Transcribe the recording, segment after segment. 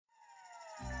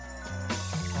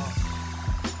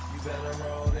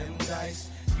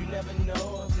You never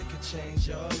know if it could change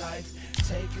your life.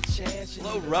 Take a chance.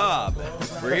 Hello, Rob.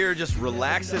 We're here just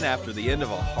relaxing after the end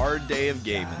of a hard day of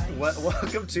gaming.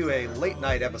 Welcome to a late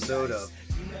night episode of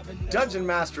Dungeon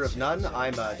Master of None.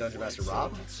 I'm Dungeon Master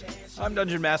Rob. I'm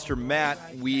Dungeon Master Matt.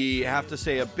 We have to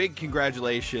say a big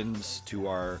congratulations to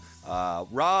our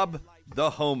Rob,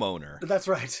 the homeowner. That's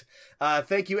right.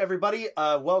 Thank you, everybody.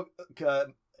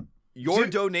 Your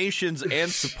donations and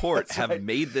support have right.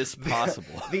 made this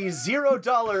possible. The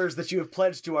 $0 that you have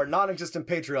pledged to our non-existent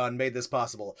Patreon made this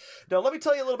possible. Now, let me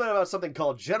tell you a little bit about something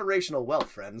called generational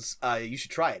wealth, friends. You should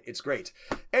try it. It's great.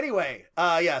 Anyway,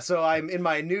 so I'm in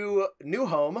my new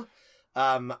home.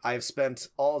 I've spent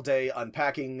all day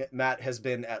unpacking. Matt has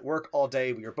been at work all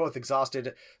day. We are both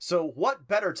exhausted. So what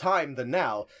better time than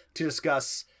now to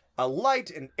discuss a light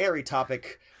and airy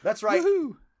topic? That's right.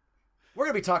 Woohoo! We're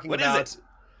going to be talking about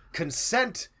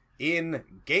consent in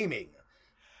gaming.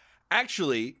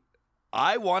 Actually,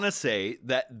 I want to say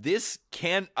that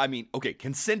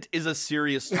consent is a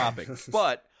serious topic,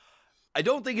 but I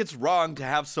don't think it's wrong to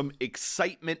have some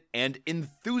excitement and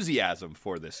enthusiasm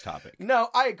for this topic. No,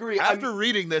 I agree. After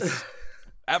reading this,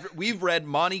 we've read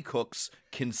Monte Cook's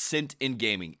Consent in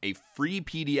Gaming, a free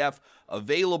PDF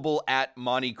available at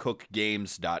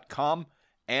montecookgames.com.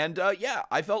 And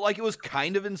I felt like it was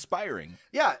kind of inspiring.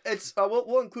 Yeah, it's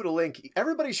we'll include a link.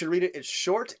 Everybody should read it. It's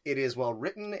short. It is well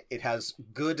written. It has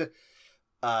good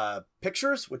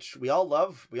pictures, which we all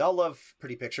love. We all love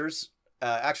pretty pictures.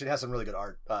 Actually, it has some really good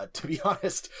art, to be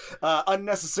honest.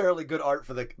 Unnecessarily good art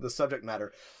for the subject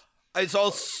matter. It's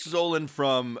all stolen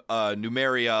from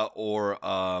Numeria or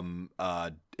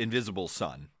Invisible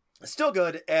Sun. Still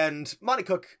good, and Monte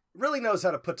Cook really knows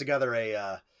how to put together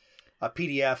a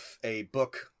PDF, a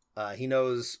book. He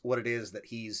knows what it is that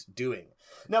he's doing.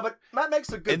 No, but Matt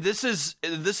makes a good... And this is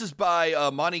by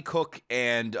Monte Cook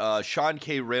and Sean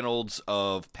K. Reynolds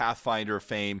of Pathfinder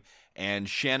fame and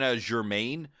Shanna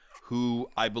Germain, who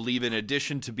I believe in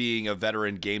addition to being a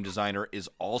veteran game designer is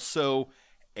also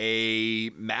a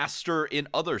master in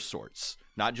other sorts.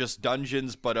 Not just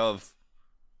dungeons, but of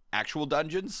actual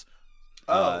dungeons.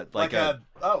 I'm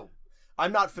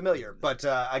not familiar, but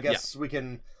I guess we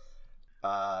can...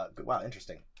 wow,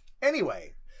 interesting.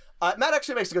 Anyway, Matt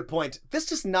actually makes a good point. This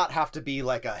does not have to be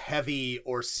like a heavy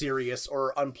or serious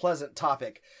or unpleasant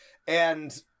topic.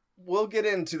 And we'll get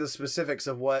into the specifics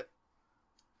of what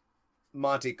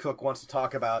Monte Cook wants to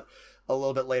talk about a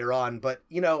little bit later on. But,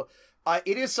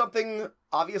 it is something,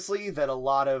 obviously, that a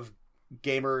lot of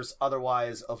gamers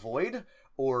otherwise avoid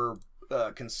or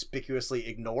conspicuously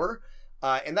ignore.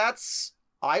 And that's,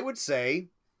 I would say,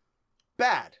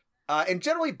 bad. And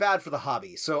generally bad for the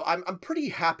hobby. So I'm pretty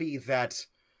happy that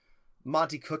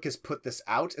Monte Cook has put this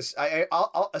out.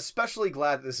 I'll especially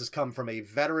glad that this has come from a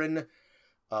veteran,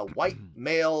 white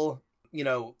male,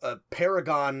 a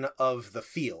paragon of the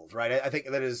field, right? I think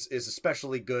that is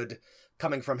especially good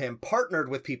coming from him, partnered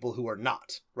with people who are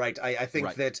not, right? I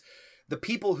think that the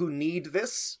people who need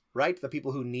this, right? The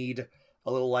people who need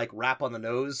a little rap on the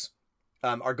nose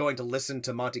are going to listen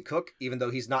to Monte Cook, even though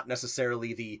he's not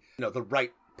necessarily the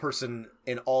right person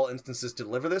in all instances to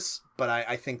deliver this, but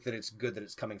I think that it's good that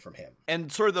it's coming from him.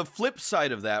 And sort of the flip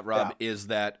side of that, Rob, is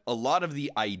that a lot of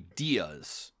the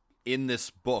ideas in this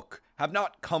book have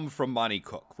not come from Monte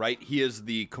Cook, right? He is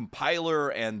the compiler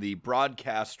and the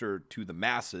broadcaster to the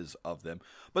masses of them,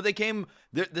 but they came,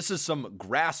 this is some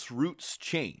grassroots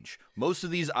change. Most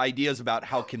of these ideas about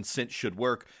how consent should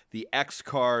work, the X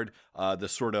card, the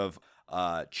sort of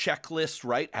checklist,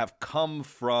 right, have come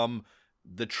from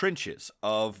the trenches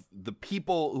of the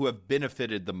people who have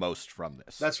benefited the most from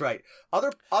this. That's right.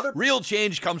 Other real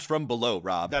change comes from below,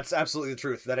 Rob. That's absolutely the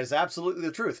truth. That is absolutely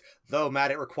the truth. Though, Matt,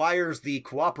 it requires the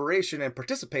cooperation and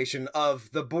participation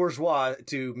of the bourgeois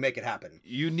to make it happen.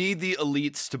 You need the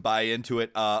elites to buy into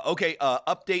it.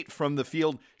 Update from the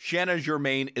field. Shanna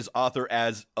Germain is author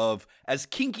as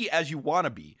Kinky as You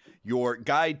Wanna Be, Your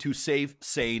Guide to Safe,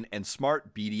 Sane, and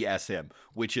Smart BDSM,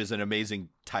 which is an amazing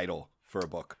title for a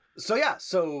book.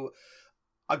 So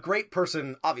a great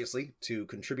person, obviously, to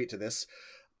contribute to this.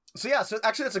 So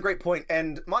actually that's a great point.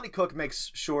 And Monte Cook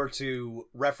makes sure to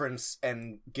reference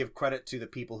and give credit to the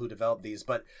people who developed these.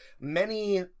 But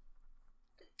many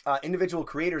individual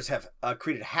creators have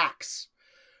created hacks,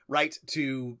 right,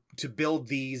 to build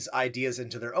these ideas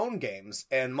into their own games.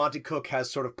 And Monte Cook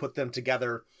has sort of put them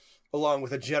together along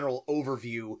with a general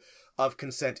overview of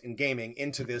consent in gaming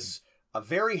into this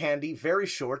very handy, very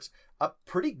short, a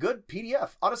pretty good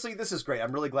PDF. Honestly, this is great.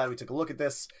 I'm really glad we took a look at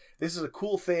this. This is a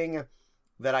cool thing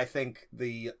that I think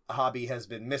the hobby has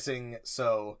been missing.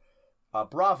 So,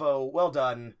 bravo, well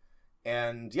done.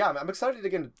 And yeah, I'm excited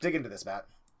to dig into this, Matt.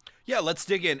 Yeah, let's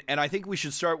dig in. And I think we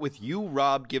should start with you,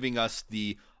 Rob, giving us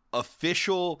the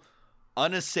official,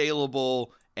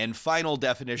 unassailable, and final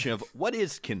definition of what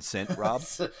is consent, Rob.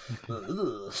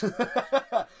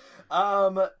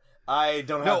 I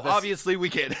don't have No, this. obviously we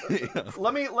can't.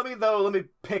 Let me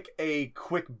pick a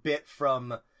quick bit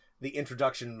from the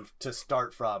introduction to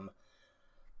start from.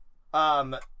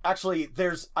 Actually,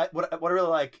 what I really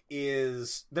like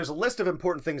is there's a list of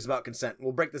important things about consent.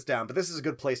 We'll break this down, but this is a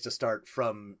good place to start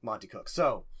from Monte Cook.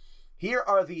 So, here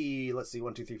are the, let's see,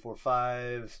 1, 2, 3, 4,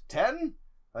 5, 10?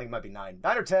 I think it might be 9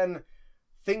 or 10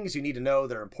 things you need to know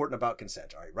that are important about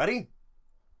consent. All right, ready?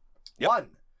 Yep. 1,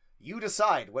 you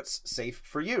decide what's safe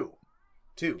for you.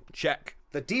 2, Check.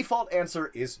 the default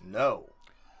answer is no.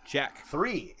 Check.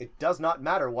 3, it does not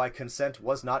matter why consent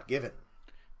was not given.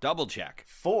 Double check.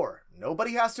 4,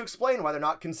 nobody has to explain why they're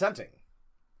not consenting.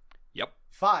 Yep.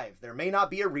 5, there may not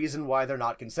be a reason why they're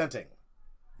not consenting.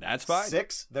 That's fine.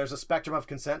 6, there's a spectrum of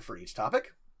consent for each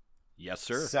topic. Yes,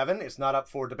 sir. 7, it's not up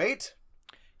for debate.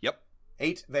 Yep.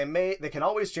 8, they can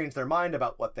always change their mind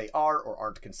about what they are or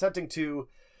aren't consenting to.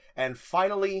 And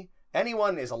finally,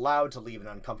 anyone is allowed to leave an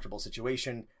uncomfortable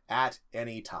situation at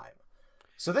any time.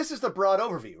 So this is the broad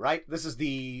overview, right? This is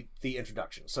the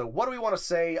introduction. So what do we want to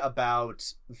say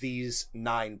about these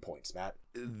 9 points, Matt?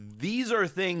 These are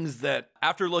things that,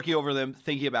 after looking over them,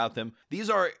 thinking about them, these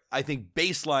are, I think,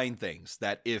 baseline things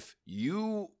that if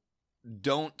you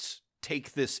don't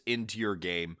take this into your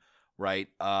game, right,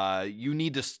 you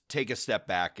need to take a step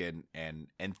back and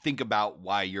think about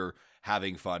why you're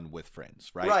having fun with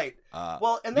friends, right? Right.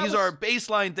 And these are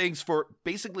baseline things for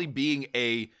basically being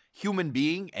a human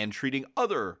being and treating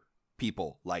other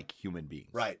people like human beings.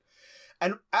 Right.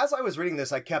 And as I was reading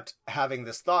this, I kept having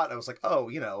this thought. I was like,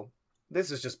 oh,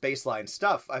 this is just baseline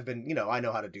stuff. I've been, I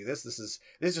know how to do this. This is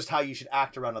just how you should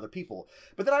act around other people.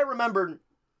 But then I remembered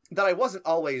that I wasn't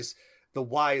always the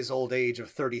wise old age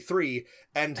of 33,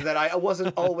 and that I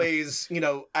wasn't always,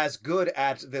 as good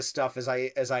at this stuff as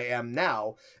I am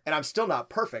now, and I'm still not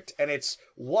perfect. And it's,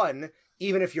 1,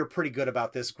 even if you're pretty good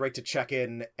about this, great to check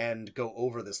in and go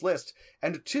over this list,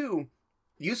 and 2,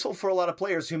 useful for a lot of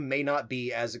players who may not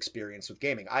be as experienced with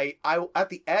gaming. I at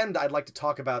the end, I'd like to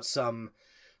talk about some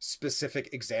specific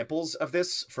examples of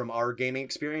this from our gaming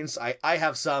experience. I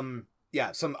have some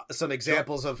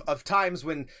examples of times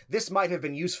when this might have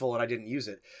been useful and I didn't use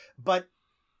it. But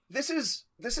this is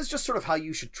just sort of how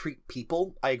you should treat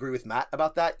people. I agree with Matt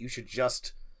about that. You should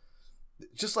just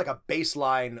like a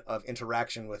baseline of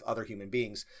interaction with other human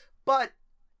beings. But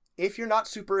if you're not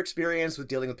super experienced with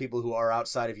dealing with people who are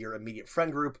outside of your immediate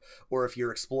friend group, or if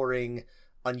you're exploring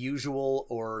unusual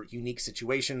or unique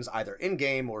situations, either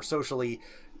in-game or socially,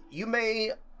 you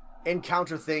may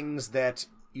encounter things that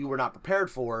you were not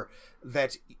prepared for,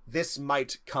 that this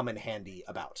might come in handy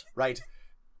about, right?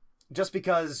 Just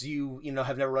because you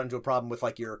have never run into a problem with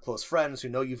like your close friends who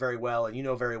know you very well and you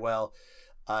know very well,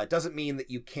 doesn't mean that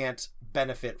you can't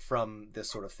benefit from this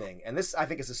sort of thing. And this, I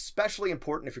think, is especially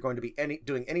important if you're going to be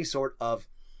doing any sort of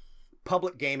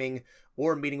public gaming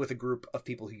or meeting with a group of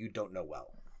people who you don't know well.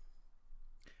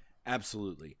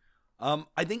 Absolutely.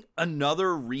 I think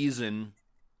another reason,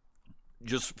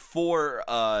 just for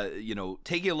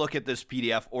taking a look at this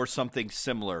PDF or something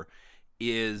similar,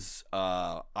 is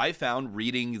I found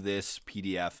reading this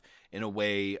PDF in a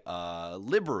way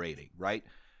liberating, right?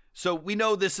 So we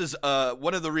know this is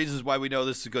one of the reasons why we know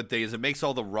this is a good thing is it makes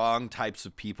all the wrong types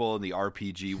of people in the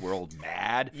RPG world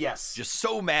mad. Yes. Just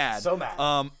so mad. So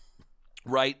mad.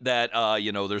 Right, that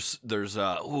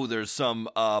there's some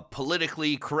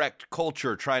politically correct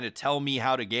culture trying to tell me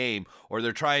how to game, or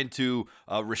they're trying to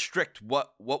restrict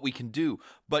what we can do.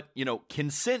 But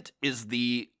consent is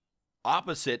the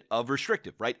opposite of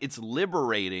restrictive, right? It's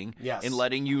liberating. Yes. In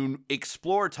letting you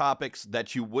explore topics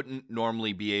that you wouldn't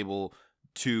normally be able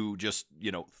to just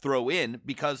throw in,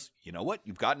 because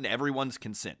you've gotten everyone's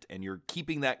consent and you're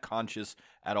keeping that conscious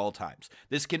at all times.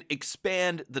 This can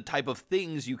expand the type of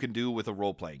things you can do with a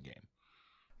role-playing game.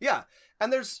 Yeah,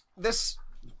 and this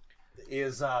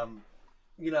is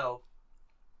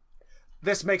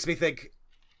this makes me think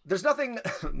there's nothing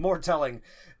more telling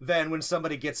than when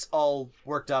somebody gets all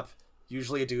worked up,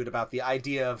 usually a dude, about the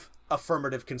idea of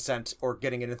affirmative consent or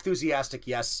getting an enthusiastic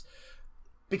yes,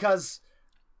 because,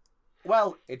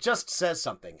 well, it just says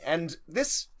something. And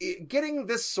getting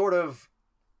this sort of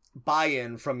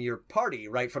buy-in from your party,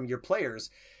 right, from your players,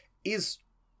 is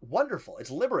wonderful. It's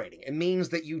liberating. It means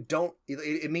that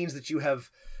it means that you have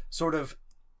sort of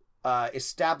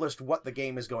established what the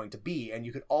game is going to be, and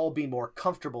you can all be more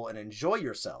comfortable and enjoy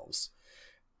yourselves.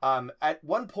 At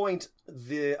one point,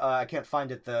 I can't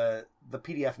find it, the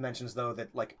PDF mentions, though,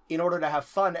 that, like, in order to have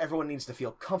fun, everyone needs to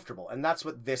feel comfortable. And that's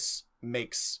what this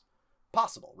makes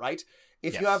possible, right?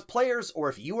 If you have players, or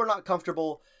if you are not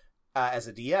comfortable as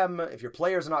a DM, if your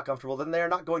players are not comfortable, then they're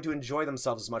not going to enjoy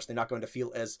themselves as much. They're not going to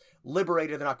feel as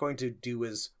liberated. They're not going to do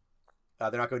as...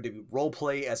 they're not going to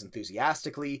roleplay as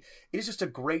enthusiastically. It is just a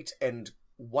great and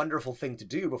wonderful thing to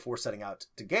do before setting out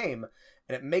to game,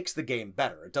 and it makes the game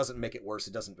better. It doesn't make it worse.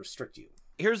 It doesn't restrict you.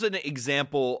 Here's an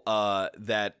example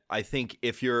that I think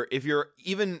if you're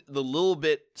even the little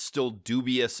bit still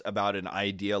dubious about an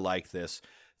idea like this,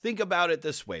 think about it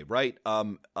this way, right?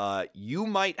 You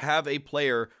might have a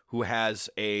player who has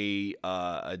a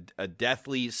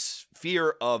deathly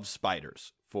fear of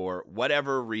spiders for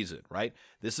whatever reason, right?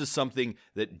 This is something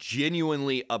that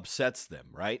genuinely upsets them,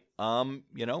 right?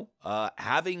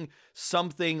 Having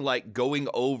something like going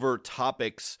over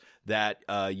topics that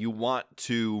you want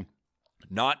to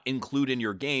not include in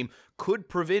your game could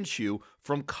prevent you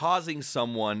from causing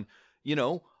someone,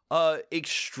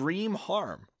 extreme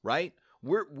harm, right?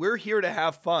 We're here to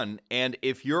have fun, and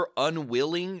if you're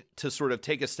unwilling to sort of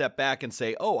take a step back and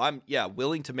say, oh, I'm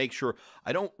willing to make sure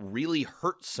I don't really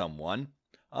hurt someone,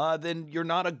 then you're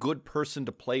not a good person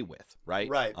to play with, right?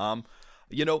 Right.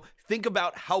 Think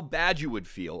about how bad you would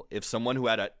feel if someone who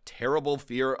had a terrible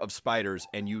fear of spiders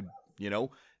and you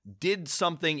did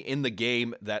something in the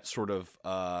game that sort of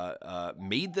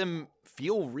made them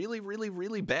feel really, really,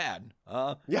 really bad.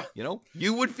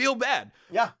 You would feel bad.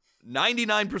 Yeah.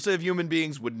 99% of human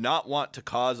beings would not want to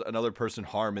cause another person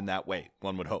harm in that way,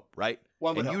 one would hope, right?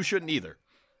 You shouldn't either.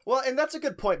 Well, and that's a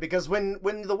good point, because when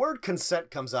the word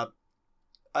consent comes up,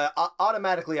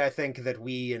 automatically I think that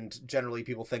we and generally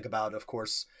people think about, of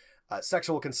course,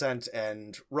 sexual consent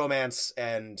and romance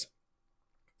and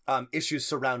issues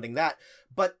surrounding that.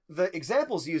 But the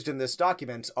examples used in this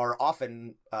document are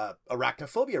often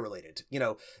arachnophobia related.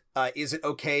 Is it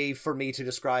okay for me to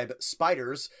describe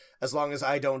spiders as long as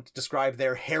I don't describe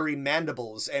their hairy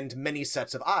mandibles and many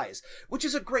sets of eyes? Which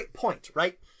is a great point,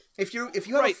 right? If you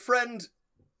have a friend...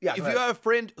 Yeah, if you have a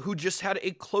friend who just had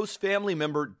a close family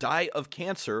member die of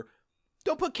cancer,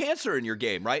 don't put cancer in your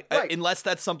game, right? Unless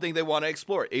that's something they want to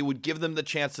explore. It would give them the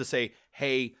chance to say,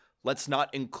 hey, let's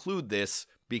not include this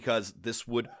because this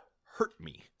would hurt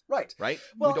me. Right. Right?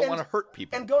 Well, we don't want to hurt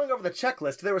people. And going over the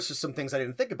checklist, there was just some things I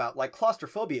didn't think about, like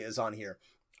claustrophobia is on here.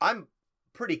 I'm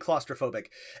pretty claustrophobic.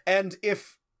 And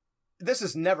if... This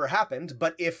has never happened,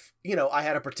 but if, I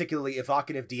had a particularly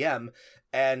evocative DM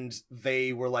and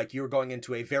they were like, you were going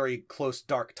into a very close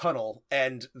dark tunnel,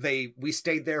 and we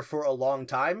stayed there for a long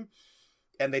time,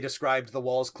 and they described the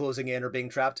walls closing in or being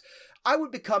trapped, I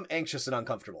would become anxious and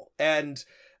uncomfortable. And,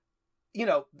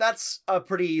 that's a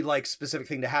pretty, specific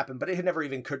thing to happen, but it had never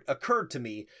even occurred to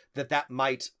me that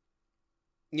might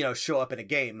show up in a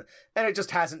game. And it just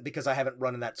hasn't, because I haven't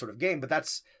run in that sort of game. But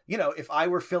that's, if I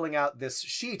were filling out this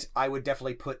sheet, I would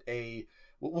definitely put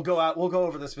we'll go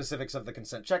over the specifics of the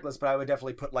consent checklist, but I would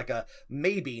definitely put like a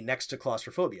maybe next to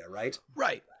claustrophobia, right?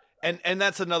 Right. And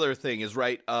that's another thing is,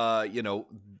 right,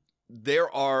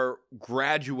 there are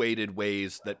graduated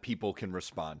ways that people can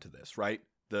respond to this, right?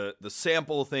 The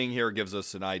sample thing here gives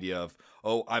us an idea of,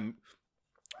 I'm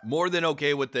more than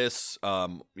okay with this,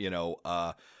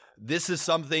 this is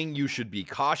something you should be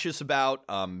cautious about.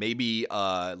 Maybe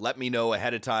let me know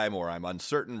ahead of time, or I'm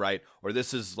uncertain, right? Or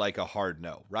this is like a hard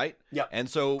no, right? Yeah. And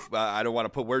so I don't want to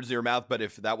put words in your mouth, but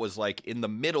if that was like in the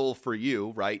middle for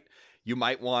you, right, you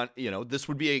might want, this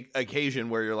would be an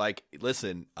occasion where you're like,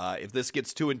 listen, if this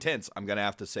gets too intense, I'm going to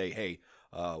have to say, hey,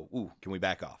 can we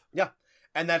back off? Yeah.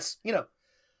 And that's,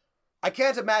 I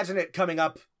can't imagine it coming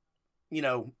up,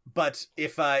 but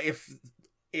if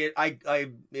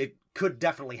it could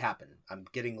definitely happen. I'm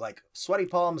getting sweaty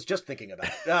palms just thinking about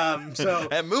it. So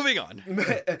and moving on.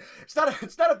 It's not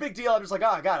a big deal. I'm just like,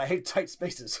 oh god, I hate tight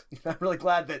spaces. I'm really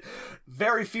glad that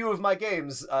very few of my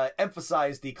games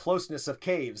emphasize the closeness of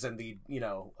caves and the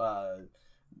none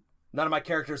of my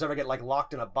characters ever get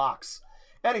locked in a box.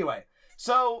 Anyway,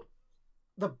 so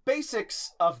the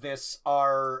basics of this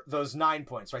are those 9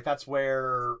 points, right? That's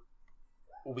where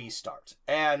we start.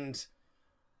 And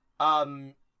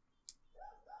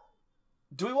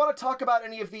do we want to talk about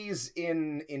any of these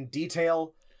in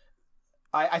detail?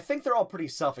 I think they're all pretty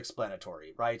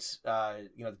self-explanatory, right?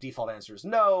 The default answer is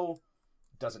no.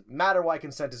 It doesn't matter why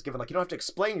consent is given. You don't have to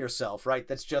explain yourself, right?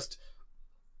 That's just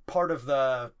part of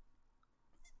the,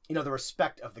 the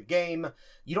respect of the game.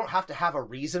 You don't have to have a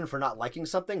reason for not liking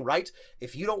something, right?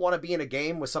 If you don't want to be in a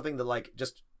game with something that,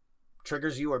 just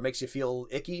triggers you or makes you feel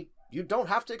icky, you don't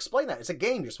have to explain that. It's a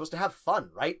game. You're supposed to have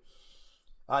fun, right?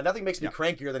 Nothing makes me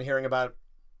crankier than hearing about,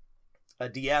 a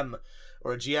DM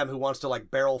or a GM who wants to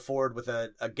like barrel forward with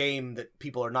a game that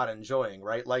people are not enjoying,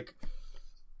 right? Like,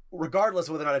 regardless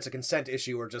of whether or not it's a consent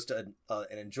issue or just an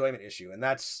enjoyment issue. And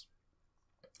that's,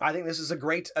 I think this is a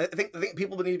great, I think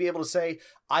people need to be able to say,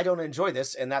 I don't enjoy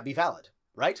this, and that be valid,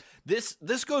 right? This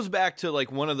goes back to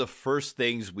like one of the first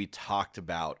things we talked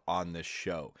about on this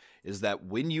show is that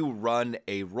when you run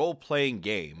a role-playing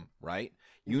game, right,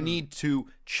 you need to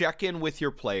check in with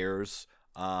your players,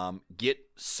 get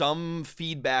some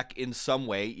feedback in some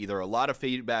way, either a lot of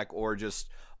feedback or just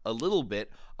a little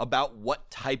bit about what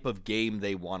type of game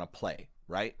they want to play,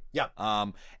 right? Yeah.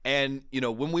 And, you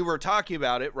know, when we were talking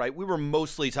about it, right, we were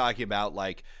mostly talking about,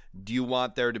 like, do you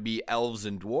want there to be elves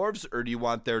and dwarves, or do you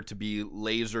want there to be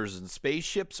lasers and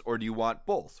spaceships, or do you want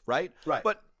both, right? Right.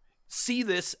 But see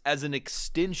this as an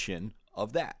extension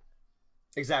of that.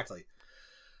 Exactly.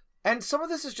 And some of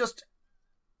this is just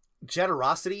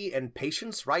generosity and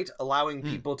patience, right? Allowing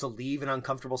people to leave an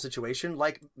uncomfortable situation.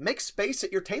 Like, make space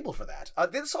at your table for that.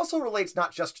 This also relates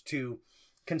not just to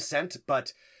consent,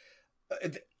 but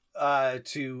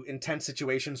to intense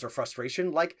situations or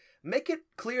frustration. Like, make it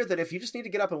clear that if you just need to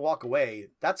get up and walk away,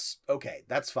 that's okay.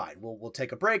 That's fine. We'll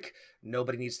take a break.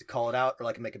 Nobody needs to call it out or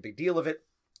like make a big deal of it.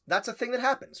 That's a thing that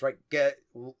happens, right?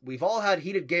 We've all had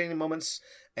heated gaming moments,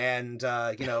 and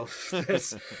you know,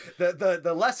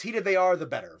 the less heated they are, the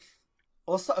better.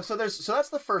 Well, so that's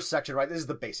the first section, right? This is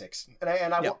the basics,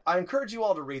 and I encourage you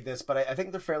all to read this, but I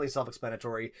think they're fairly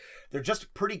self-explanatory. They're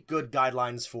just pretty good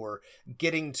guidelines for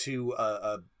getting to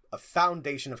a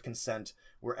foundation of consent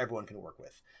where everyone can work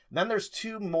with. Then there's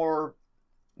two more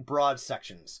broad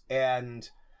sections, and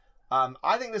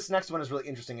I think this next one is really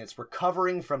interesting. It's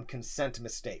recovering from consent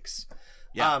mistakes.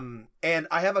 Yeah. And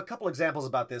I have a couple examples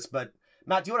about this, but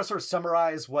Matt, do you want to sort of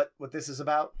summarize what this is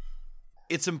about?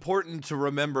 It's important to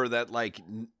remember that, like,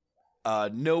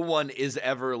 no one is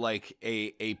ever like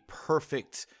a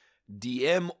perfect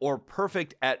DM or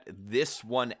perfect at this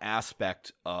one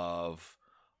aspect of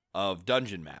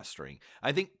dungeon mastering.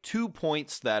 I think 2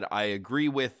 points that I agree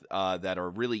with that are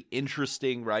really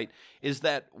interesting, right, is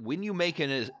that when you make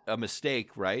a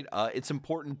mistake, right, it's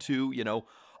important to, you know,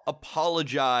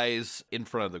 apologize in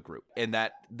front of the group. And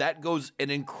that goes an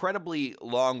incredibly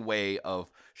long way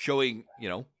of showing, you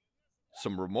know,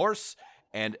 some remorse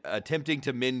and attempting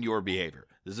to mend your behavior.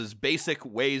 This is basic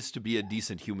ways to be a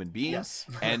decent human being. Yes.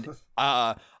 And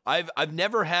I've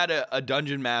never had a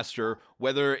dungeon master,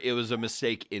 whether it was a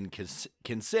mistake in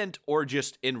consent or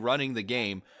just in running the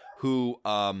game, who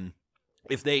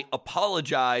if they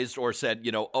apologized or said,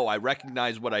 you know, oh, I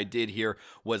recognize what I did here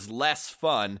was less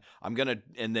fun,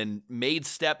 and then made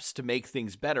steps to make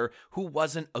things better, who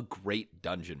wasn't a great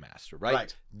dungeon master,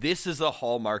 right? This is a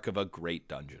hallmark of a great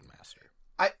dungeon master.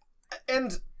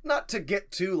 And not to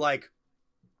get too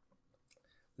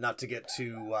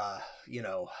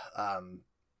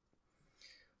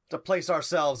to place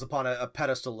ourselves upon a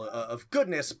pedestal of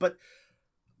goodness, but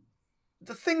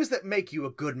the things that make you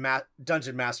a good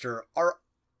dungeon master are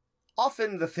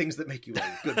often the things that make you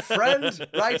a good friend,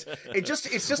 right? It's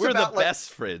just we're about the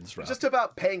best friends, right? It's just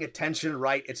about paying attention,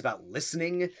 right? It's about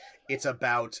listening. It's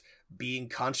about being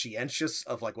conscientious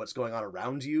of like what's going on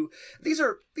around you. These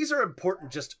are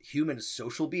important, just human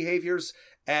social behaviors,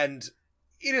 and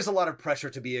it is a lot of pressure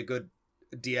to be a good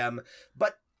DM,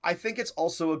 but I think it's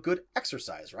also a good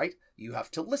exercise, right? You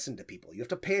have to listen to people. You have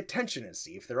to pay attention and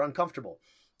see if they're uncomfortable.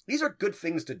 These are good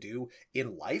things to do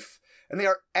in life, and they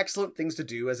are excellent things to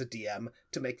do as a DM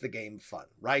to make the game fun,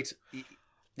 right?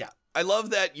 Yeah. I love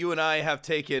that you and I have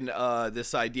taken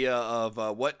this idea of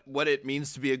what it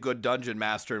means to be a good dungeon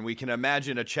master, and we can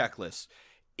imagine a checklist.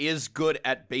 Is good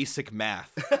at basic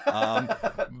math,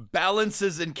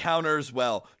 balances encounters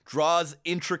well, draws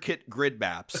intricate grid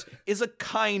maps, is a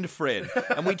kind friend.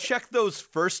 And we checked those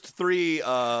first three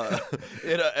at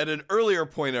an earlier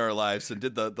point in our lives and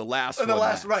did the last one. The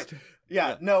last, right.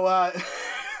 Yeah. No,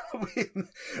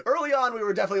 early on we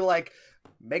were definitely like,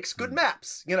 makes good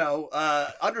maps, you know,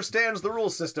 understands the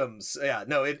rule systems. Yeah,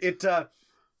 no, it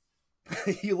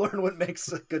you learn what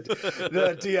makes a good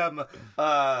DM.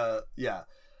 Yeah.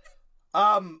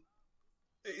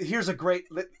 Here's a great,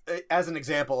 as an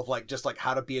example of like, just like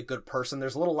how to be a good person.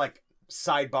 There's a little like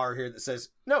sidebar here that says,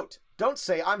 note, don't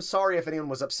say, I'm sorry if anyone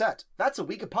was upset. That's a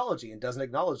weak apology and doesn't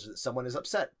acknowledge that someone is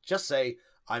upset. Just say,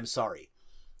 I'm sorry.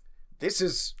 This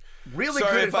is really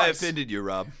sorry good if advice. I offended you,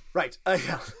 Rob. Right.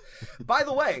 Yeah. By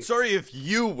the way, sorry if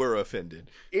you were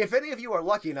offended. If any of you are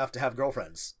lucky enough to have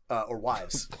girlfriends or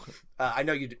wives, I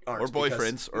know you aren't. Or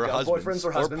boyfriends or husbands. Boyfriends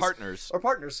or husbands. Or partners. Or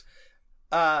partners.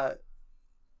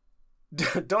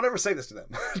 don't ever say this to them.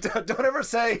 Don't ever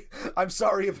say, I'm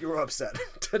sorry if you were upset.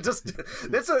 Just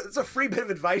it's a free bit of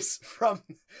advice from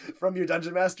your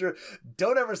dungeon master.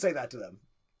 Don't ever say that to them.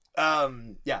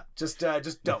 Yeah, just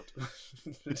don't.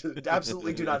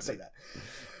 Absolutely do not say that.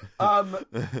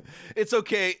 It's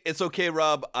okay,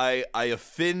 Rob. I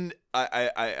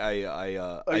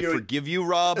forgive you,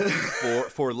 Rob,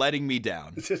 for letting me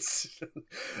down.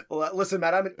 Well, listen,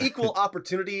 Matt, I'm an equal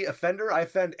opportunity offender. I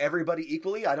offend everybody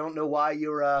equally. I don't know why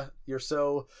you're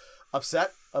so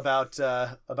upset about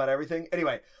everything.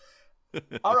 Anyway.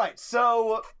 All right,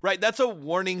 so that's a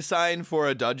warning sign for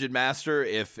a dungeon master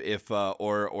if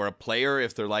or a player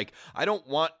if they're like, I don't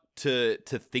want to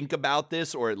think about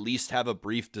this or at least have a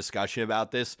brief discussion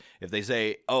about this. If they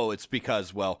say, oh, it's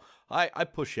because, well, I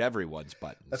push everyone's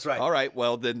buttons. That's right. All right,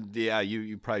 well then, yeah,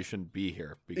 you probably shouldn't be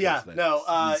here. Because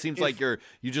it seems like you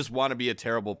just want to be a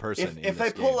terrible person. If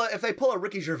they pull a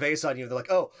Ricky Gervais on you, they're like,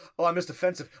 oh, I'm just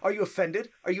offensive. Are you offended?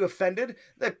 Are you offended?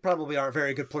 They probably aren't a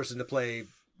very good person to play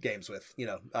games with.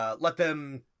 Let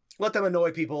them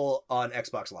annoy people on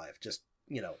Xbox Live. Just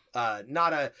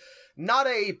not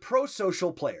a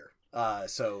pro-social player.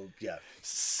 So yeah,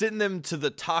 send them to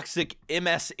the toxic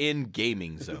MSN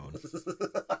gaming zone.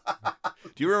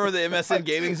 Do you remember the MSN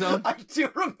gaming zone? I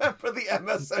do remember the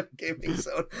MSN gaming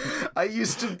zone. I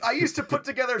used to put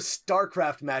together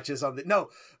StarCraft matches on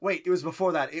it was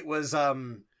before that. It was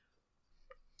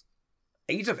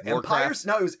Age of Empires?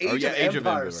 No, it was Age of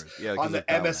Empires. Yeah, on the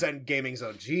MSN gaming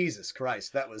zone. Jesus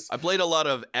Christ, that was... I played a lot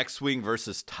of X-Wing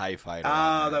versus TIE Fighter.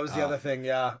 That was the other thing,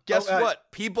 yeah. Guess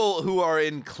what? People who are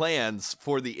in clans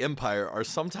for the Empire are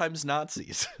sometimes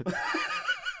Nazis.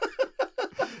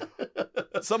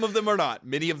 Some of them are not.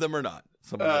 Many of them are not.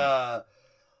 Some of them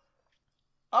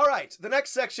all right, the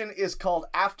next section is called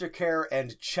Aftercare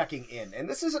and Checking In. And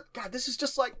this is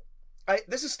just like...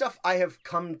 this is stuff I have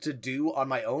come to do on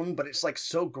my own, but it's like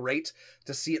so great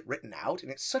to see it written out,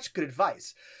 and it's such good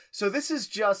advice. So this is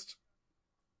just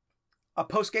a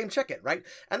post-game check-in, right?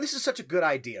 And this is such a good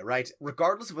idea, right?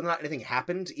 Regardless of whether or not anything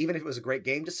happened, even if it was a great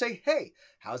game, just say, hey,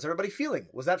 how's everybody feeling?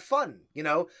 Was that fun?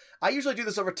 I usually do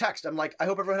this over text. I'm like, I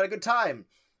hope everyone had a good time.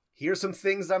 Here's some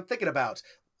things that I'm thinking about.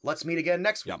 Let's meet again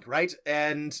next week, right?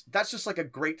 And that's just like a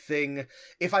great thing.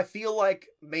 If I feel like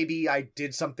maybe I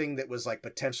did something that was like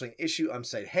potentially an issue, I'm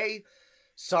saying, hey,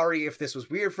 sorry if this was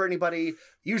weird for anybody.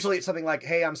 Usually it's something like,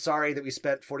 hey, I'm sorry that we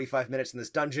spent 45 minutes in this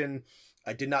dungeon.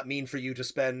 I did not mean for you to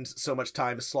spend so much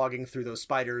time slogging through those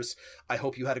spiders. I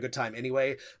hope you had a good time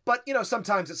anyway. But,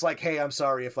 sometimes it's like, hey, I'm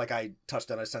sorry if like I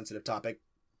touched on a sensitive topic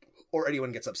or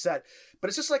anyone gets upset. But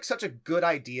it's just like such a good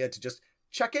idea to just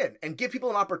check in and give people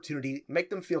an opportunity, make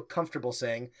them feel comfortable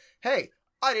saying, hey,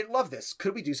 I didn't love this.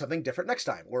 Could we do something different next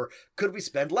time? Or could we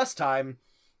spend less time,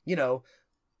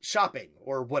 shopping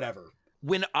or whatever?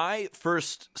 When I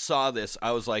first saw this,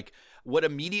 I was like, what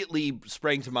immediately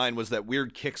sprang to mind was that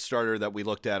weird Kickstarter that we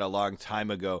looked at a long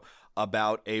time ago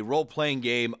about a role-playing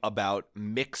game about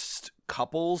mixed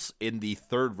couples in the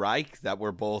Third Reich that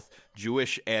were both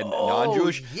Jewish and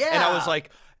non-Jewish. Yeah. And I was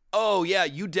like, oh, yeah,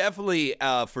 you definitely,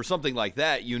 for something like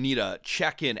that, you need a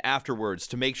check-in afterwards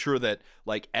to make sure that,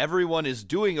 like, everyone is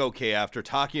doing okay after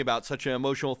talking about such an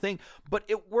emotional thing. But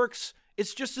it works.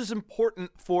 It's just as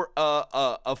important for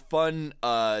a fun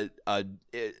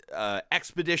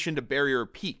expedition to Barrier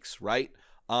Peaks, right?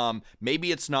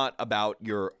 Maybe it's not about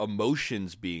your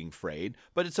emotions being frayed,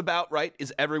 but it's about, right,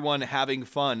 is everyone having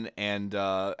fun and,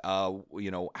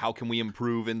 how can we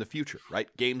improve in the future, right?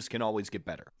 Games can always get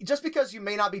better. Just because you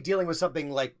may not be dealing with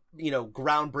something like,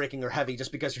 groundbreaking or heavy,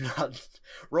 just because you're not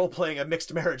role-playing a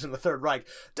mixed marriage in the Third Reich,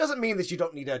 doesn't mean that you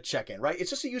don't need a check-in, right?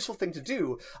 It's just a useful thing to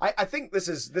do. I think this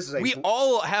is a... We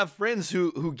all have friends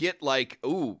who get like,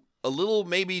 ooh, a little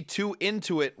maybe too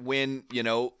into it when,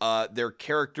 their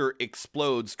character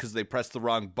explodes because they pressed the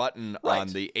wrong button on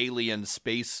the alien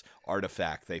space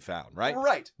artifact they found, right?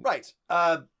 Right.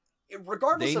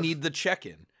 Regardless They need the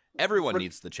check-in. Everyone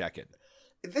needs the check-in.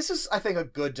 This is, I think, a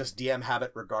good just DM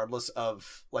habit regardless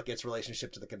of, like, its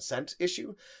relationship to the consent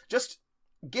issue. Just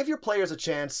give your players a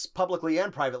chance, publicly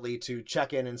and privately, to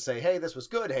check in and say, hey, this was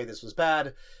good, hey, this was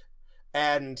bad.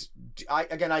 And,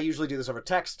 I usually do this over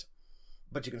text.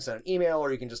 But you can send an email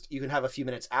or you can have a few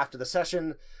minutes after the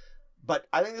session. But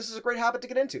I think this is a great habit to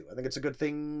get into. I think it's a good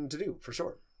thing to do, for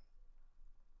sure.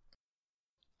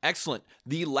 Excellent.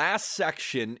 The last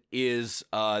section is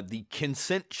the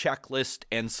consent checklist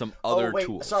and some other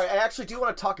tools. Sorry, I actually do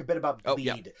want to talk a bit about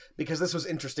Bleed, because this was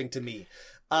interesting to me.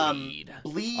 Bleed.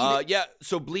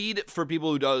 So Bleed, for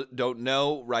people who don't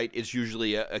know, right, is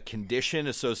usually a condition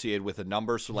associated with a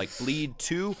number. So like Bleed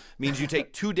 2 means you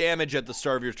take 2 damage at the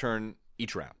start of your turn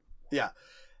each round. Yeah.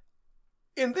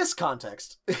 In this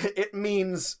context, it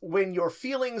means when your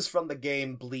feelings from the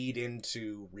game bleed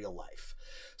into real life.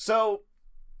 So,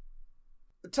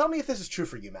 tell me if this is true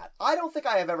for you, Matt. I don't think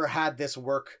I have ever had this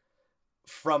work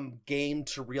from game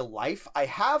to real life. I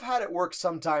have had it work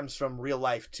sometimes from real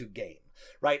life to game,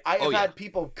 right? I have had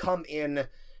people come in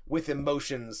with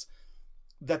emotions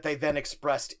that they then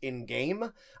expressed in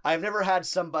game. I've never had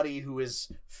somebody who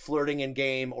is flirting in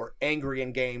game or angry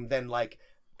in game then like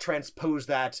transpose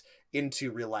that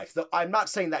into real life. Though I'm not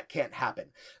saying that can't happen.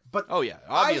 But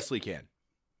obviously can.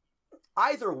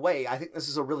 Either way, I think this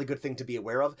is a really good thing to be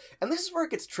aware of. And this is where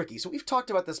it gets tricky. So we've talked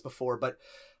about this before, but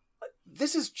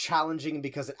this is challenging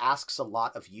because it asks a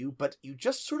lot of you, but you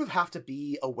just sort of have to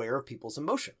be aware of people's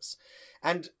emotions.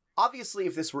 And obviously,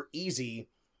 if this were easy,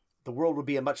 the world would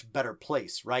be a much better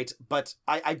place, right? But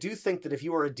I do think that if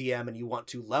you are a DM and you want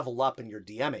to level up in your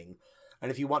DMing,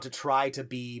 and if you want to try to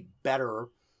be better,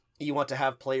 you want to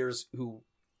have players who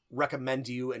recommend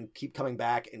you and keep coming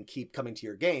back and keep coming to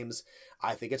your games,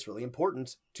 I think it's really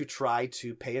important to try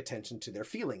to pay attention to their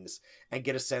feelings and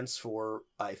get a sense for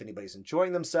if anybody's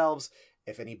enjoying themselves,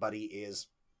 if anybody is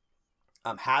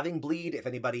having bleed, if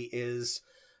anybody is,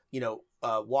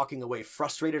 walking away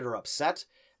frustrated or upset.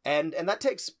 And that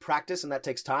takes practice and that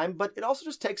takes time, but it also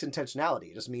just takes intentionality.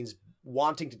 It just means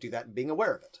wanting to do that and being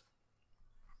aware of it.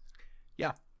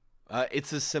 Yeah.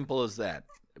 It's as simple as that,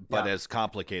 but as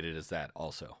complicated as that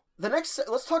also.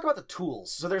 Let's talk about the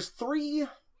tools. So there's three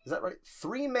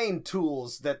main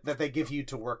tools that they give you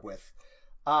to work with.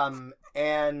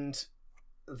 And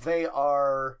they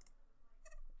are,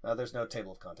 there's no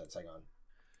table of contents. Hang on.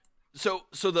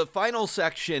 So the final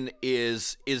section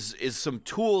is some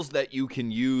tools that you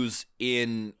can use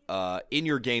in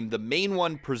your game. The main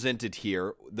one presented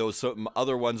here, though some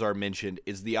other ones are mentioned,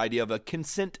 is the idea of a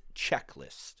consent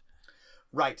checklist.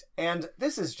 Right, and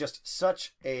this is just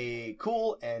such a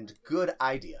cool and good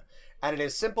idea. And it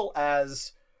is simple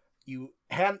as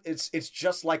it's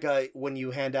just like when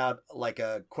you hand out like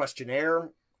a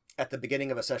questionnaire at the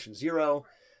beginning of a session 0,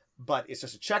 but it's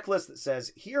just a checklist that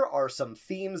says, here are some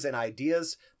themes and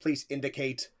ideas. Please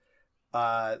indicate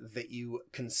that you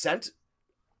consent,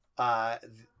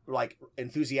 like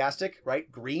enthusiastic,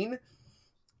 right? Green.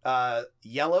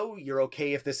 Yellow, you're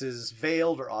okay if this is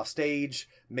veiled or off stage,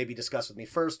 maybe discuss with me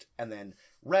first. And then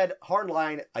red, hard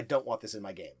line, I don't want this in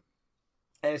my game.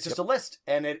 And it's just a list,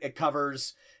 and it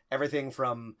covers everything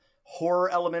from horror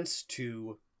elements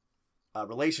to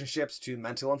relationships to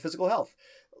mental and physical health.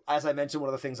 As I mentioned, one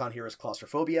of the things on here is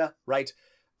claustrophobia, right?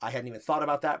 I hadn't even thought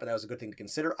about that, but that was a good thing to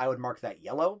consider. I would mark that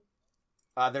yellow.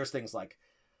 There's things like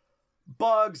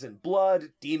bugs and blood,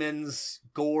 demons,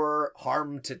 gore,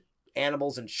 harm to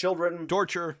animals and children.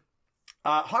 Torture.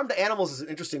 Harm to animals is an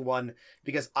interesting one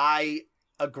because I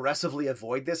aggressively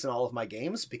avoid this in all of my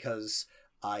games because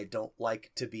I don't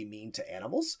like to be mean to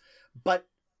animals. But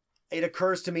it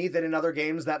occurs to me that in other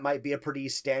games that might be a pretty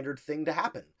standard thing to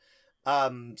happen.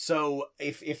 So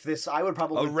if this, I would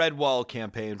probably... A red wall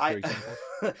campaign, for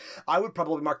example. I would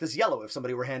probably mark this yellow if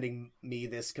somebody were handing me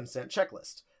this consent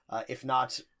checklist. If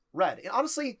not red. And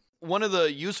honestly... One of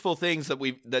the useful things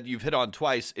that you've hit on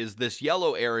twice is this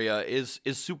yellow area is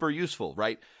super useful,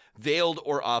 right? Veiled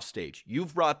or offstage.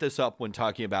 You've brought this up when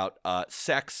talking about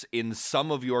sex in some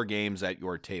of your games at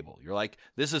your table. You're like,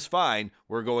 this is fine.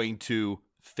 We're going to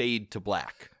fade to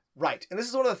black. Right, and this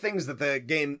is one of the things that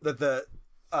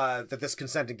that this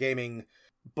consent in gaming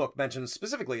book mentions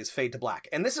specifically is fade to black.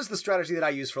 And this is the strategy that I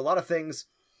use for a lot of things.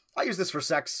 I use this for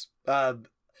sex.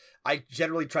 I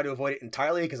generally try to avoid it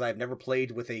entirely because I've never played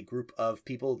with a group of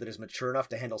people that is mature enough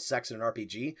to handle sex in an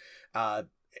RPG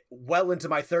well into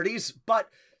my 30s, but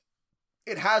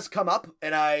it has come up,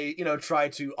 and I, try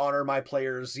to honor my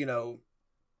players',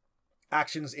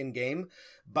 actions in game,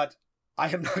 but I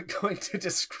am not going to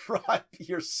describe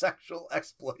your sexual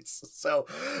exploits. So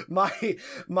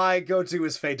my go-to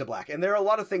is fade to black. And there are a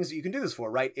lot of things that you can do this for,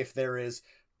 right? If there is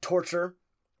torture,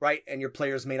 right, and your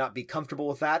players may not be comfortable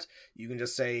with that, you can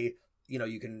just say,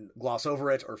 you can gloss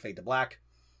over it or fade to black.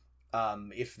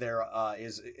 If there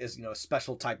is a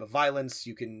special type of violence,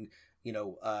 you can,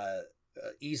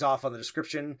 ease off on the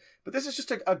description. But this is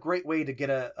just a great way to get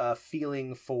a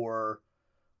feeling for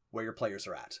where your players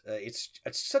are at. It's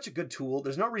such a good tool.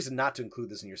 There's no reason not to include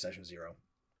this in your session 0.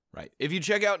 Right. If you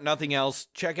check out nothing else,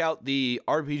 check out the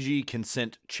RPG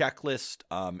consent checklist.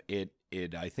 It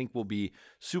I think will be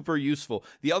super useful.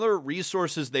 The other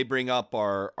resources they bring up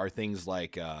are things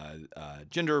like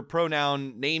gender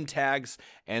pronoun name tags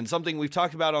and something we've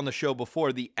talked about on the show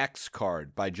before, the X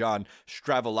card by John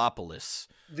Stravellopoulos.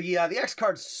 The X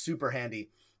card's super handy.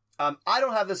 I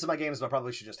don't have this in my games, but I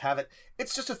probably should just have it.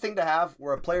 It's just a thing to have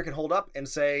where a player can hold up and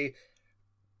say,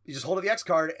 you just hold up the X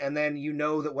card, and then you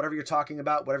know that whatever you're talking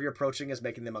about, whatever you're approaching is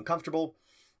making them uncomfortable,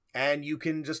 and you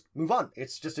can just move on.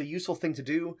 It's just a useful thing to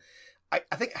do.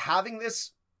 I think having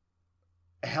this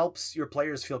helps your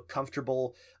players feel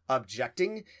comfortable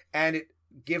objecting, and it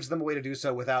gives them a way to do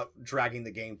so without dragging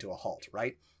the game to a halt,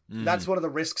 right? That's one of the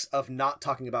risks of not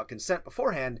talking about consent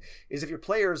beforehand, is if your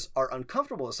players are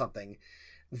uncomfortable with something,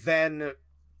 then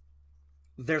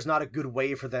there's not a good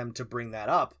way for them to bring that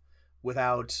up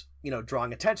without,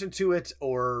 drawing attention to it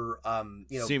or,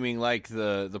 seeming like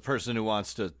the person who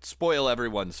wants to spoil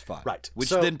everyone's fun. Right. Which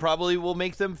then probably will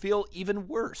make them feel even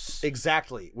worse.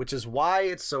 Exactly. Which is why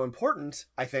it's so important,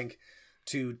 I think,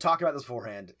 to talk about this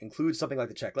beforehand, include something like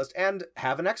the checklist, and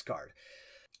have an X card.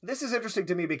 This is interesting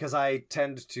to me because I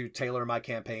tend to tailor my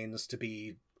campaigns to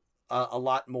be a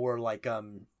lot more like,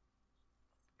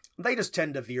 they just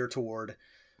tend to veer toward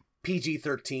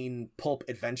PG-13 pulp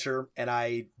adventure, and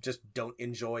I just don't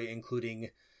enjoy including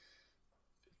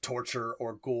torture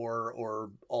or gore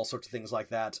or all sorts of things like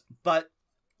that. But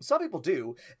some people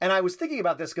do, and I was thinking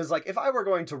about this because, like, if I were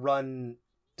going to run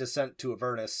Descent to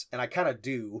Avernus, and I kind of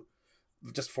do,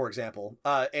 just for example,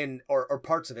 or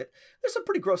parts of it, there's some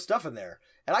pretty gross stuff in there,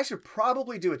 and I should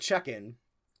probably do a check-in,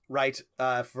 right,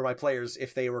 for my players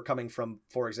if they were coming from,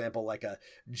 for example, like a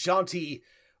jaunty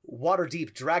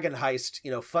Waterdeep dragon heist,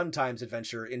 fun times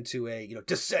adventure into a,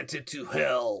 Descent into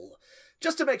Hell,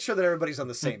 just to make sure that everybody's on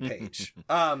the same page.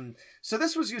 So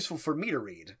this was useful for me to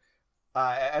read,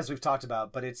 as we've talked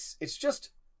about, but it's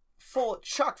just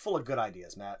chock full of good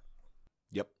ideas, Matt.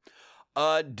 Yep.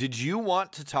 Did you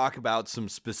want to talk about some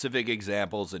specific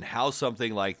examples and how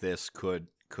something like this could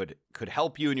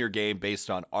help you in your game based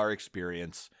on our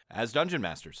experience as dungeon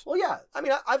masters? Well, yeah. I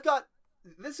mean, I've got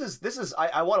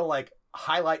I want to like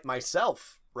highlight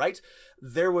myself, right?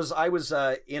 I was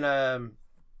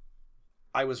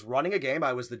running a game.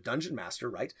 I was the dungeon master,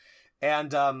 right?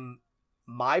 And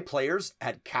my players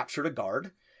had captured a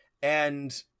guard,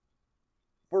 and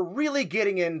we're really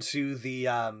getting into the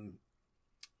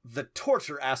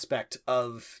torture aspect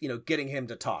of, getting him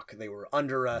to talk. They were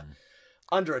under a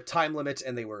time limit,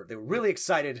 and they were really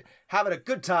excited, having a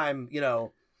good time,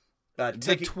 the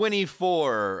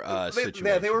 24 situation.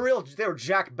 Yeah, they were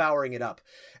Jack Bowering it up.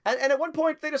 And at one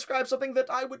point they described something that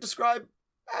I would describe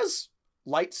as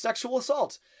light sexual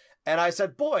assault. And I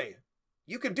said, boy,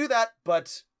 you can do that,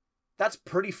 but that's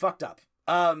pretty fucked up.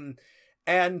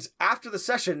 And after the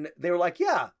session, they were like,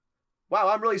 yeah, wow,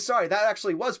 I'm really sorry. That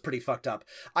actually was pretty fucked up.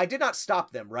 I did not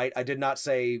stop them, right? I did not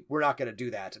say, we're not going to do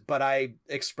that. But I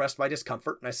expressed my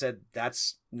discomfort, and I said,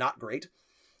 that's not great.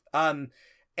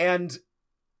 And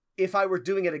if I were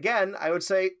doing it again, I would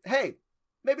say, hey,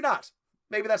 maybe not.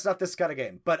 Maybe that's not this kind of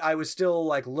game. But I was still,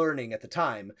 like, learning at the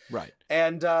time. Right.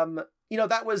 And,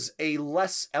 that was a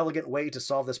less elegant way to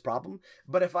solve this problem.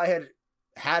 But if I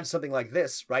had something like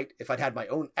this, right? If I'd had my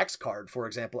own X card, for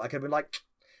example, I could have been like,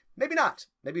 maybe not.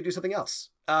 Maybe do something else.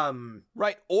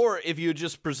 Right. Or if you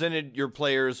just presented your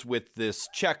players with this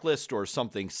checklist or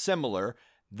something similar,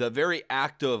 the very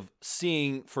act of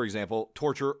seeing, for example,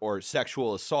 torture or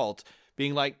sexual assault,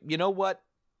 being like, you know what?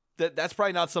 That's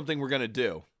probably not something we're going to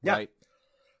do, yeah. right?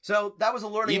 So that was a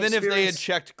learning experience. Even if they had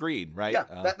checked green, right?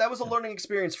 Yeah, that was a learning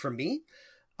experience for me.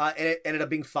 And it ended up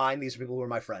being fine. These are people who were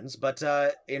my friends. But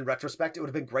in retrospect, it would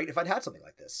have been great if I'd had something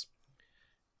like this.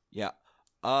 Yeah.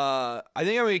 I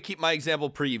think I'm going to keep my example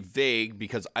pretty vague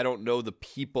because I don't know the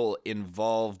people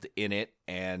involved in it.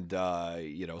 And, so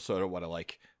I don't want to,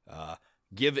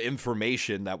 give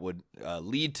information that would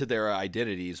lead to their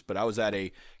identities. But I was at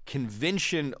a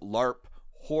convention LARP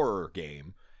horror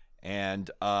game.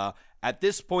 And at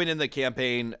this point in the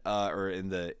campaign, or in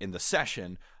the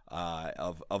session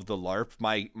of the LARP,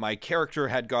 my character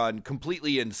had gone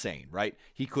completely insane, right?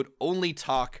 He could only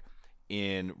talk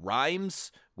in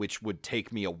rhymes, which would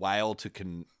take me a while to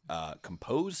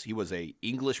compose. He was a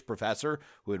English professor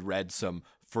who had read some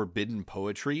forbidden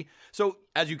poetry. So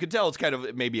as you can tell, it's kind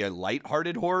of maybe a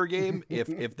lighthearted horror game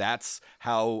if that's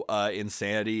how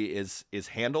insanity is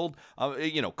handled.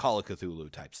 Call of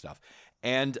Cthulhu type stuff.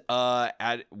 And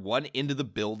at one end of the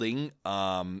building,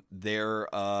 there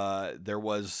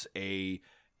was a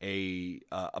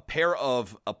pair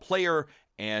of a player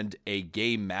and a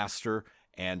game master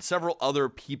and several other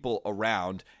people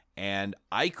around, and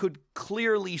I could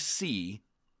clearly see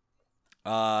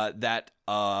that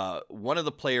one of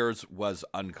the players was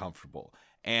uncomfortable.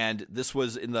 And this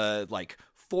was in the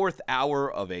fourth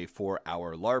hour of a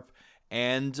 4-hour LARP.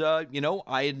 And,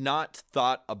 I had not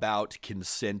thought about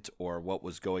consent or what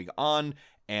was going on.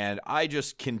 and I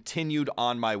just continued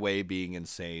on my way being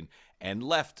insane and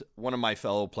left one of my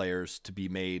fellow players to be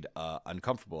made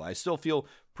uncomfortable. I still feel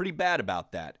pretty bad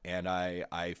about that, and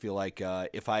I feel like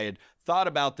if I had thought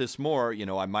about this more,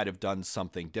 I might have done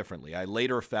something differently. I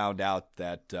later found out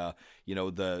that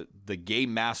the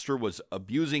game master was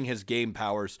abusing his game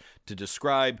powers to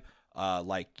describe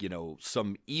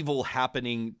some evil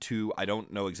happening to, I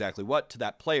don't know exactly what, to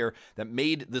that player that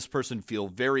made this person feel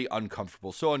very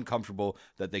uncomfortable, so uncomfortable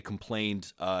that they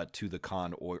complained to the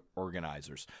con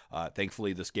organizers.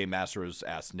 Thankfully, this game master was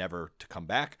asked never to come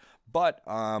back, but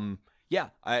yeah,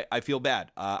 I feel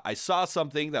bad. I saw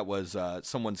something that was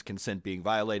someone's consent being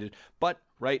violated, but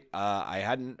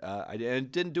I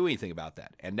didn't do anything about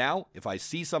that. And now, if I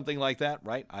see something like that,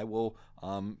 I will,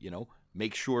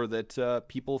 make sure that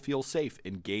people feel safe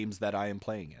in games that I am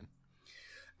playing in.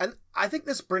 And I think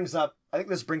this brings us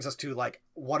to like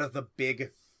one of the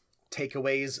big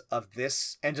takeaways of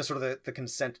this and just sort of the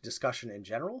consent discussion in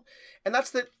general. And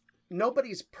that's that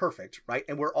nobody's perfect, right?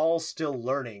 And we're all still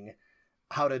learning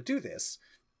how to do this.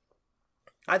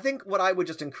 I think what I would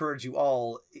just encourage you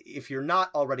all, if you're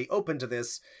not already open to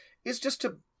this, is just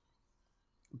to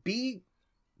be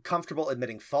comfortable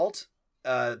admitting fault,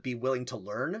 be willing to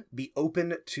learn, be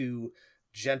open to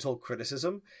gentle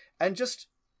criticism, and just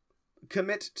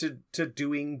commit to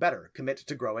doing better, commit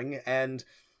to growing. And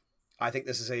I think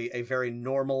this is a very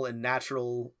normal and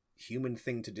natural human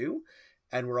thing to do,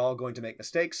 and we're all going to make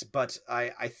mistakes, but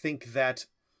I think that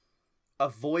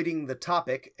avoiding the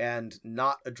topic and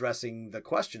not addressing the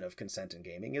question of consent in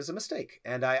gaming is a mistake.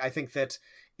 And I think that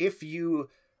if you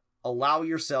allow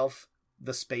yourself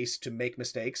the space to make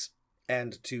mistakes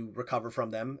and to recover from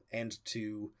them and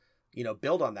to,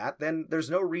 build on that, then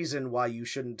there's no reason why you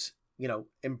shouldn't,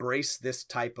 embrace this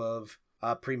type of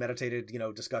premeditated,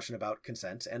 discussion about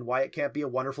consent and why it can't be a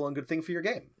wonderful and good thing for your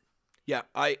game. Yeah,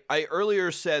 I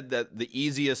earlier said that the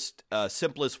easiest,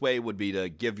 simplest way would be to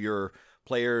give your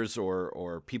players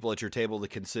or people at your table the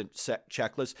consent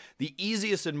checklist. The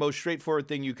easiest and most straightforward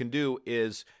thing you can do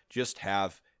is just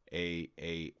have a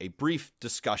brief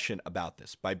discussion about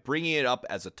this. By bringing it up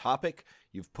as a topic,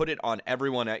 you've put it on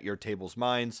everyone at your table's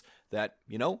minds that,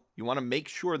 you want to make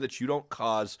sure that you don't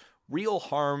cause real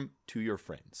harm to your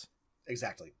friends.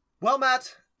 Exactly. Well,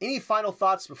 Matt, any final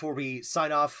thoughts before we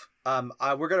sign off?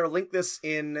 We're going to link this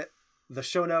in the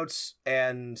show notes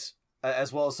and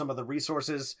as well as some of the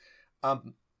resources.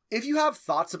 If you have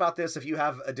thoughts about this, if you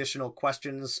have additional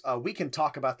questions, we can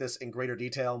talk about this in greater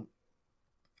detail.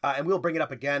 And we'll bring it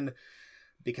up again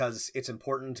because it's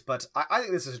important. But I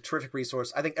think this is a terrific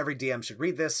resource. I think every DM should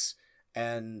read this.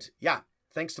 And yeah,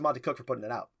 thanks to Monte Cook for putting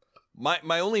it out.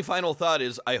 My only final thought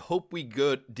is I hope we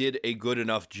did a good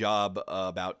enough job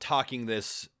about talking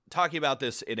about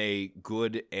this in a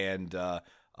good and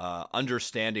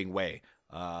understanding way.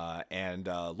 And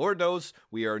Lord knows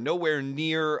we are nowhere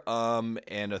near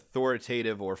an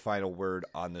authoritative or final word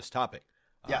on this topic.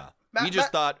 Yeah, we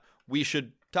just thought we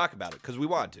should talk about it because we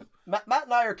wanted to. Matt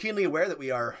and I are keenly aware that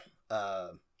we are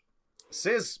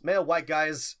cis male white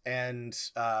guys and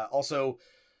also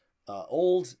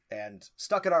old and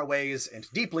stuck in our ways and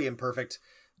deeply imperfect,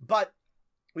 but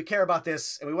we care about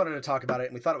this and we wanted to talk about it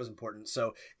and we thought it was important.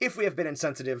 So if we have been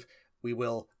insensitive, we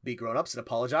will be grown-ups and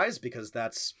apologize because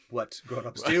that's what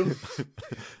grown-ups do.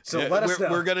 So let us know.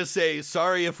 We're going to say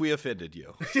sorry if we offended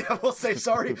you. Yeah, we'll say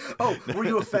sorry. Oh, were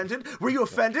you offended? Were you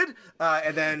offended?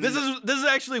 And then this is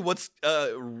actually what's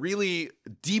really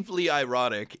deeply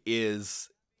ironic is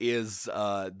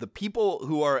the people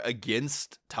who are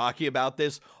against talking about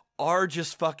this are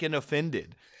just fucking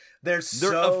offended. They're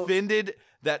offended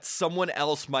that someone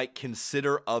else might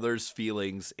consider others'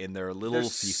 feelings in their little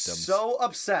fiefdoms. So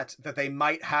upset that they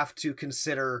might have to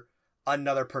consider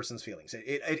another person's feelings.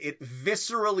 It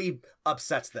viscerally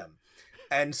upsets them.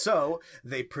 And so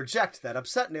they project that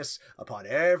upsetness upon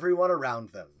everyone around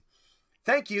them.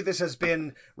 Thank you. This has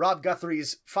been Rob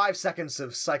Guthrie's 5 seconds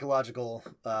of psychological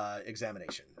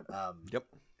examination. Yep.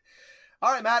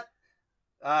 All right, Matt.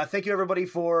 Thank you, everybody,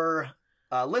 for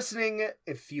listening.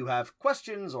 If you have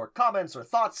questions or comments or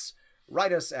thoughts,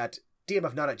 write us at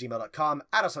dmofnone@gmail.com.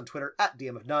 Add us on Twitter at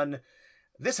dmofnone.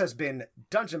 This has been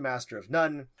Dungeon Master of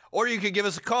None. Or you could give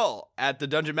us a call at the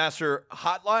Dungeon Master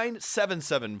hotline,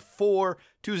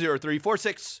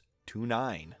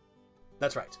 774-203-4629.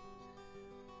 That's right.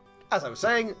 As I was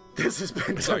saying, this has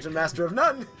been Dungeon Master of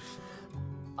None.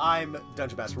 I'm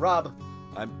Dungeon Master Rob.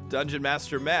 I'm Dungeon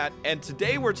Master Matt, and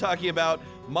today we're talking about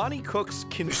Monte Cook's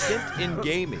consent in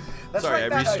gaming. Sorry,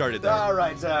 right, I restarted that. All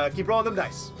right, keep rolling them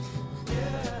dice.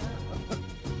 Yeah,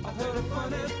 I heard a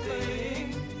funny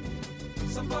thing.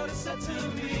 Somebody said to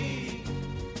me,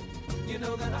 you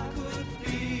know that I could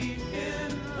be